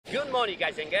morning,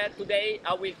 guys and girls. Today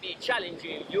I will be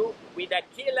challenging you with a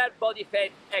killer body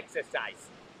fat exercise.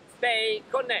 Stay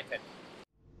connected.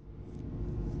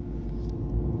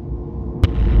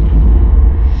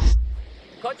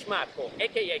 Coach Marco,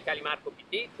 aka CaliMarco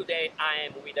PT. Today I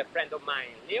am with a friend of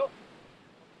mine, Leo.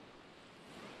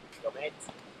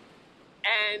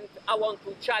 And I want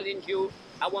to challenge you.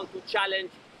 I want to challenge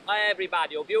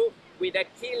everybody of you with a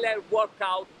killer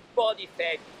workout body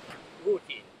fat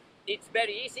routine. It's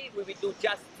very easy. We will do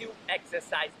just two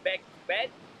exercises back to back.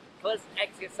 First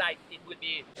exercise, it will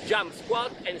be jump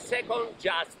squat, and second,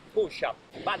 just push up.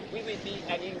 But we will be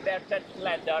an inverted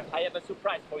ladder. I have a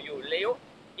surprise for you, Leo.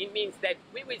 It means that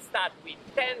we will start with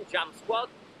 10 jump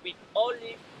squats with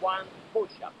only one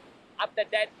push up. After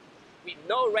that, with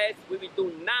no rest, we will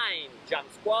do 9 jump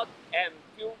squats and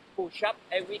 2 push up,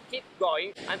 and we keep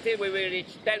going until we will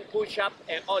reach 10 push up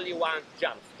and only 1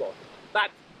 jump squat. But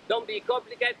don't be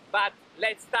complicated, but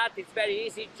let's start. It's very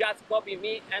easy. Just copy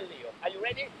me and Leo. Are you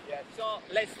ready? Yes. So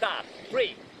let's start.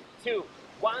 3, 2,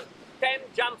 1. 10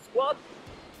 jump squat.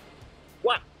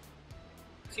 1,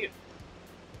 2,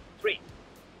 3,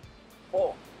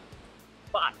 4,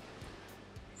 5,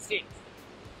 6,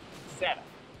 7,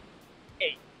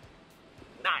 8,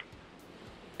 9,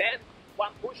 10.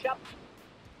 1 push up.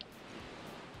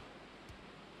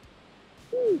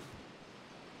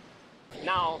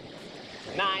 Now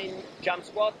 9 jump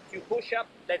squat, 2 push up.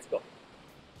 Let's go.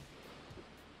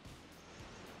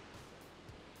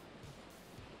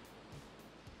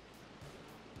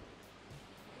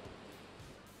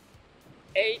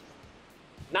 8,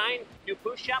 9, 2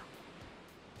 push up.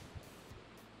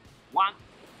 1,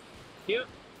 2,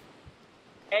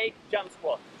 8 jump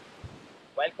squat.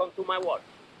 Welcome to my work.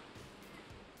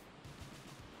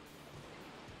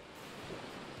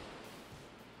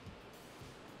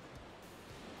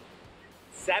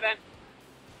 7,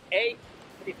 8,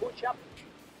 3 push up.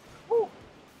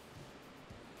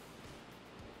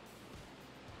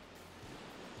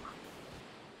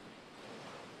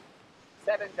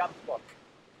 7 jump squat.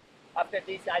 After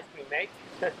this, ice cream, mate.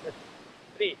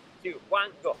 3, 2,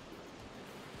 1, go.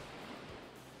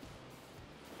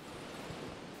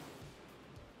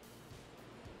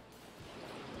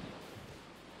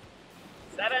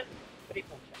 7, 3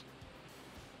 push up.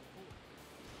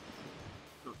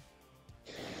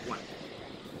 1,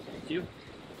 2,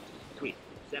 3,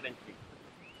 7, 3.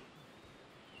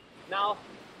 Now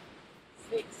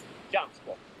 6 jump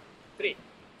squat. 3,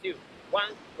 2, 1,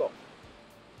 go.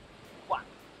 1,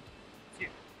 2,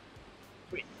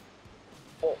 3,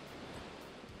 4,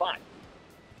 5,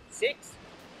 6.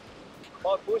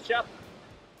 4 push up.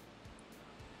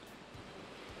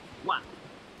 1,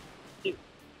 2,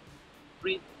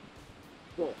 3,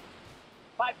 4,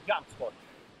 5 jump squat.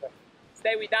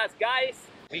 Stay with us, guys.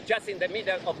 We're just in the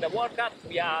middle of the workout.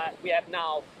 We have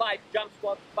now 5 jump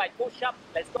squats, 5 push up.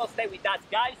 Let's go. Stay with us,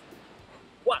 guys.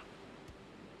 1,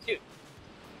 2,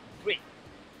 3,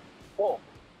 4,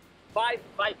 5.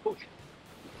 5 push.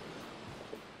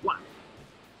 1,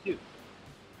 2,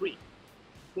 3,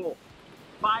 4,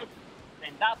 5.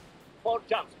 Stand up. 4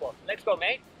 jump squats. Let's go,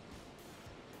 mate.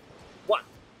 1,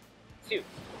 2,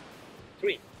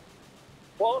 3,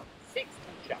 4, 6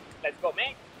 push ups. Let's go,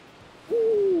 mate.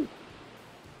 Woo.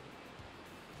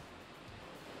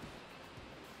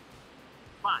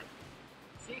 5,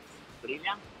 6,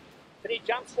 brilliant. 3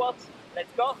 jump squats.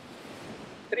 Let's go.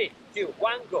 3, 2,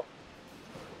 1, go.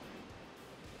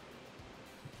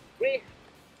 3,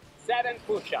 7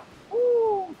 push up.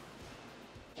 Woo.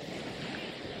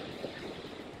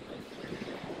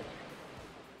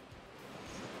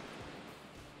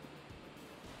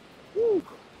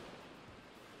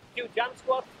 2 jump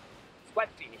squats. Squat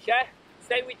finish, eh?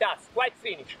 Stay with us. Squat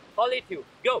finish. Only 2.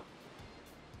 Go.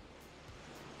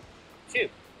 2.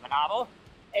 Bravo.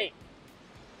 8.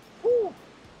 Woo.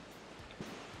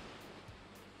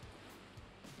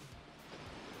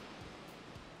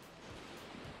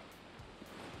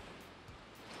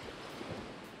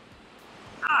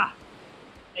 Ah.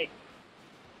 8.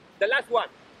 The last one.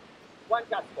 1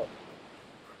 jump squat.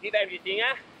 Give everything,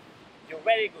 eh? You're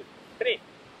very good. 3,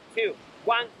 2,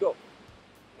 1, go.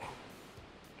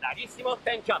 Bravissimo.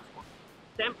 10 jump squat.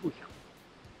 10 push up.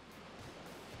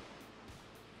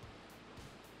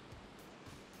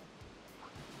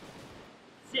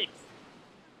 6,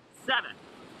 7,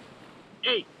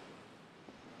 8,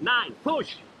 9,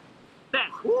 push. 10.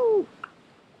 Woo.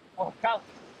 Oh, count.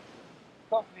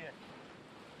 Confident.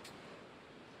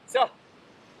 So,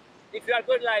 if you are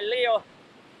good like Leo,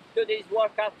 do this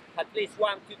workout at least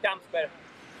 1-2 times per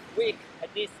week. And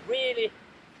this really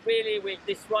will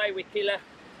destroy, will kill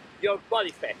your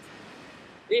body fat.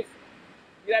 If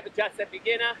you have just a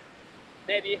beginner,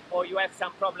 maybe, or you have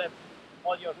some problem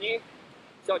on your knee.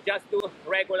 So just do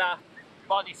regular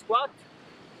body squat,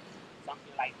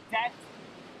 something like that.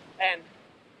 And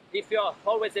if you're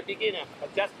always a beginner,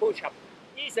 just push up.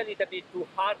 It's a little bit too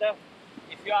harder.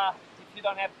 If you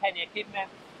don't have any equipment,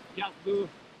 just do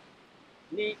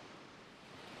knee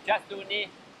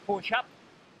push up,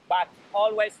 but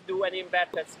always do an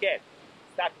inverted scale.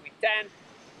 Start with 10,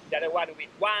 the other one with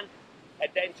 1,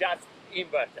 and then just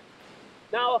invert.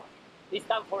 Now it's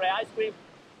time for an ice cream.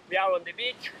 We are on the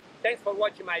beach. Thanks for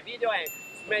watching my video and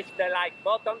smash the like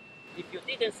button. If you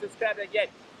didn't subscribe yet,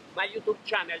 my YouTube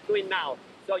channel, do it now,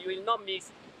 so you will not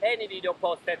miss any video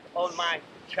posted on my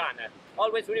channel.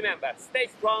 Always remember, stay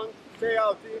strong, Stay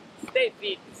healthy. stay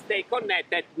fit, stay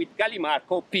connected with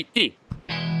CaliMarco PT.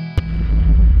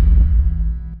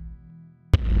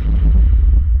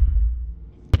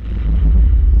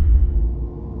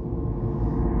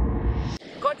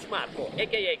 Coach Marco,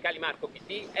 aka CaliMarco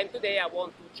PT, and today I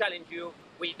want to challenge you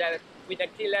with a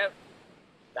killer.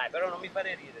 Dai, però non mi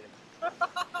fare ridere.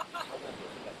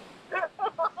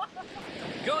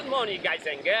 Good morning, guys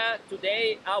and girls.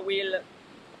 Today I will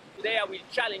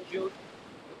challenge you.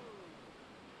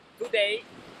 Good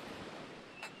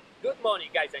morning,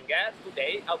 guys and girls.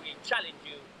 Today I will challenge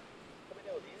you. Come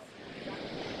devo dire?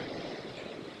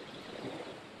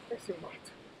 Sei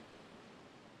matto.